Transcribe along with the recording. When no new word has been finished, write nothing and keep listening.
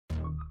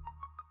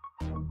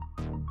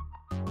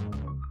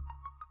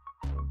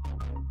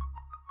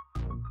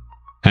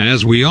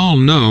As we all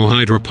know,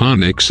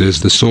 hydroponics is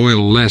the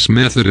soil-less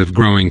method of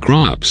growing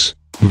crops,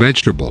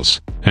 vegetables,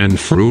 and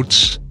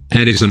fruits,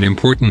 and is an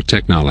important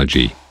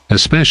technology,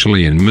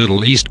 especially in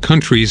Middle East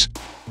countries,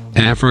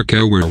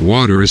 Africa, where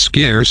water is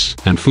scarce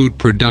and food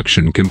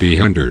production can be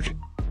hindered.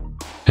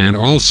 And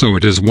also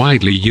it is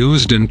widely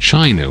used in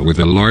China with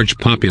a large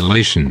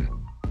population.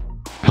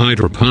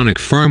 Hydroponic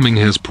farming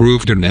has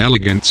proved an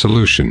elegant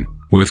solution,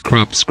 with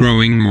crops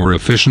growing more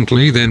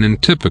efficiently than in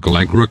typical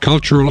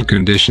agricultural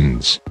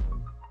conditions.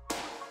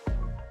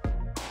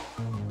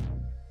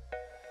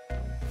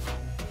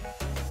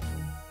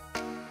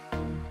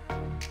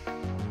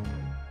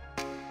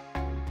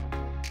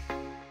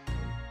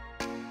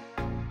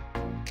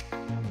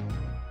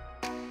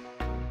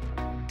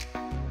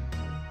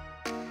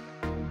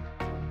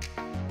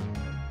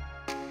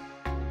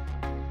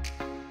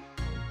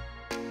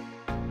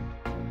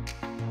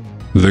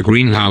 The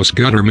greenhouse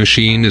gutter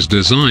machine is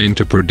designed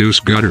to produce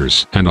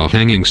gutters and a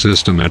hanging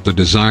system at the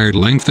desired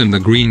length in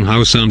the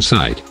greenhouse on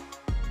site.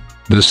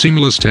 The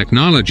seamless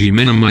technology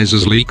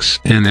minimizes leaks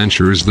and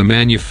ensures the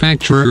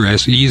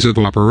manufacturer's ease of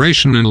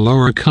operation and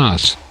lower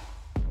costs.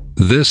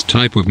 This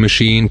type of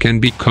machine can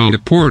be called a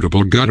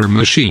portable gutter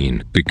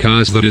machine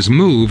because it is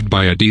moved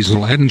by a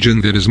diesel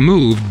engine that is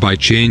moved by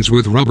chains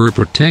with rubber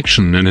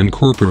protection and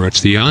incorporates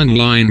the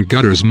online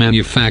gutters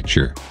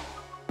manufacture.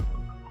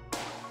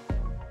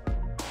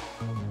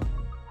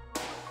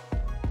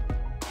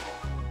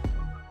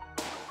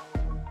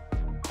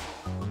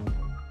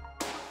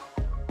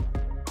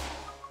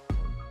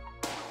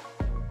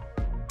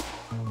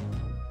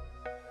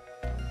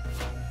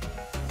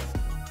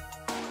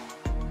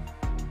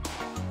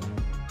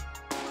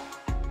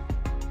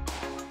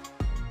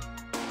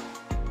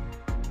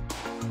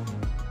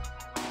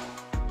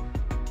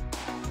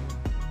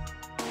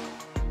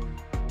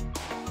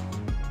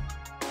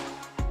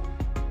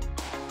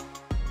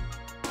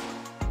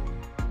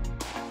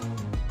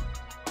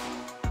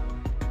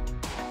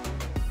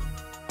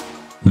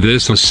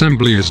 This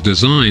assembly is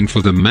designed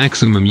for the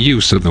maximum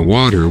use of the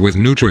water with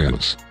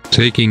nutrients,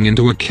 taking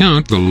into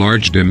account the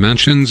large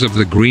dimensions of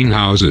the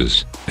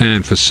greenhouses,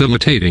 and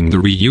facilitating the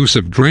reuse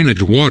of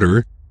drainage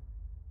water,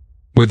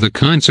 with the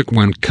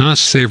consequent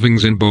cost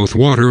savings in both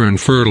water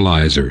and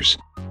fertilizers.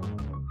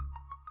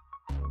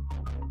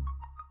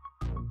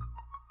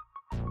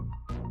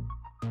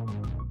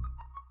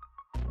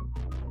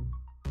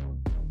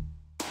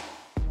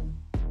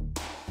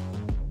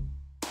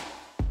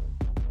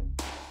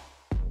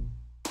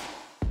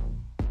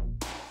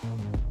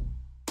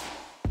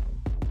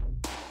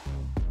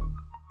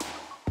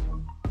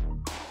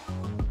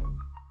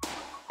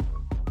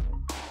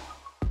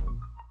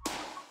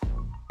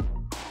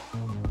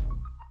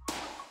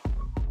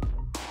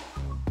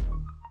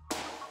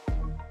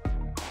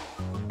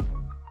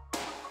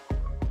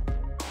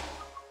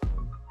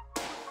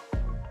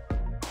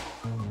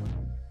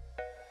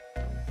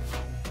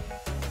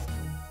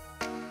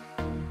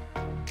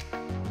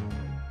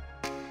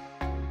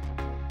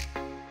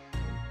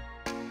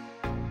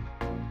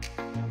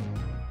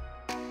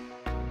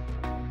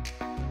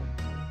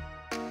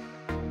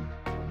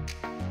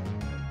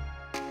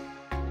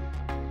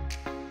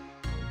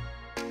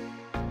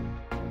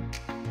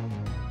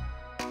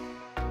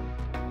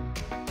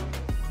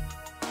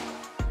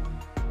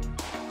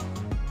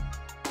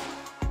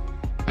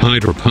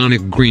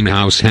 Hydroponic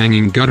greenhouse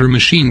hanging gutter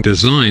machine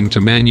designed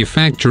to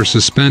manufacture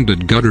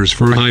suspended gutters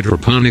for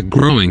hydroponic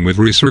growing with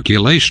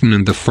recirculation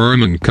in the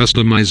farm and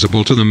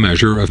customizable to the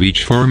measure of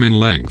each farm in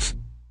length.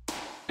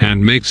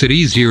 And makes it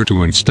easier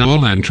to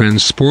install and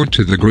transport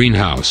to the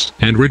greenhouse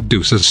and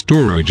reduces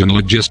storage and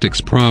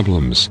logistics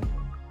problems.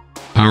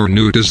 Our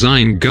new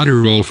design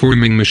gutter roll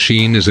forming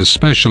machine is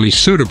especially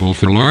suitable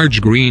for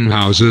large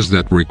greenhouses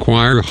that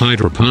require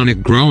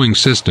hydroponic growing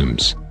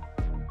systems.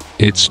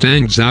 It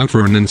stands out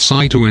for an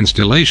in-situ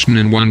installation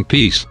in one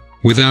piece,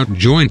 without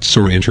joints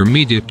or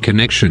intermediate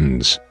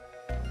connections.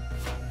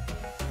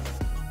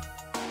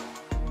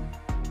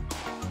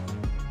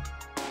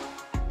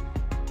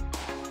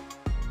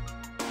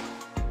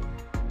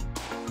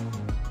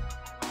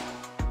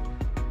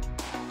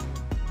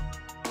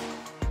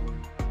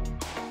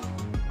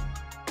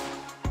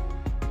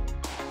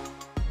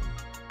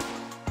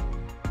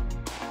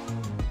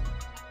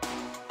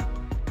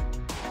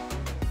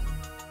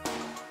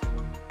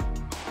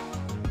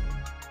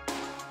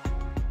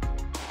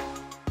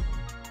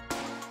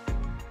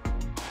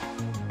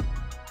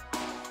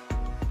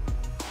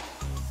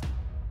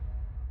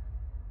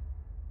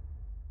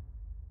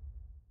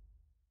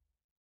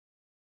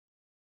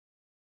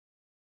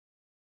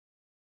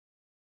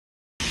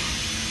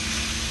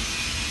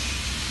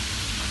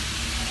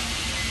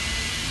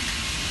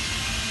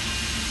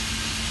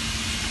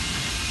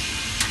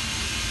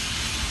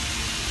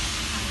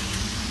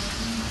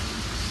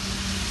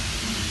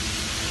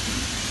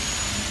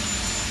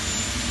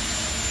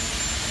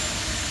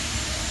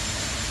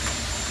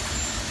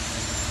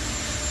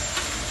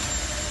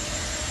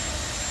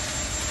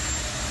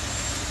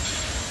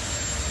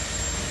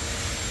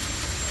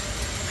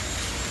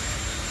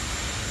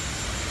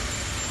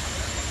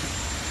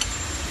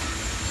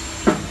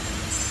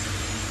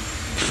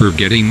 For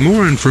getting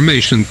more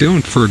information,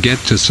 don't forget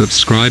to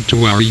subscribe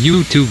to our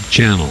YouTube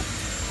channel.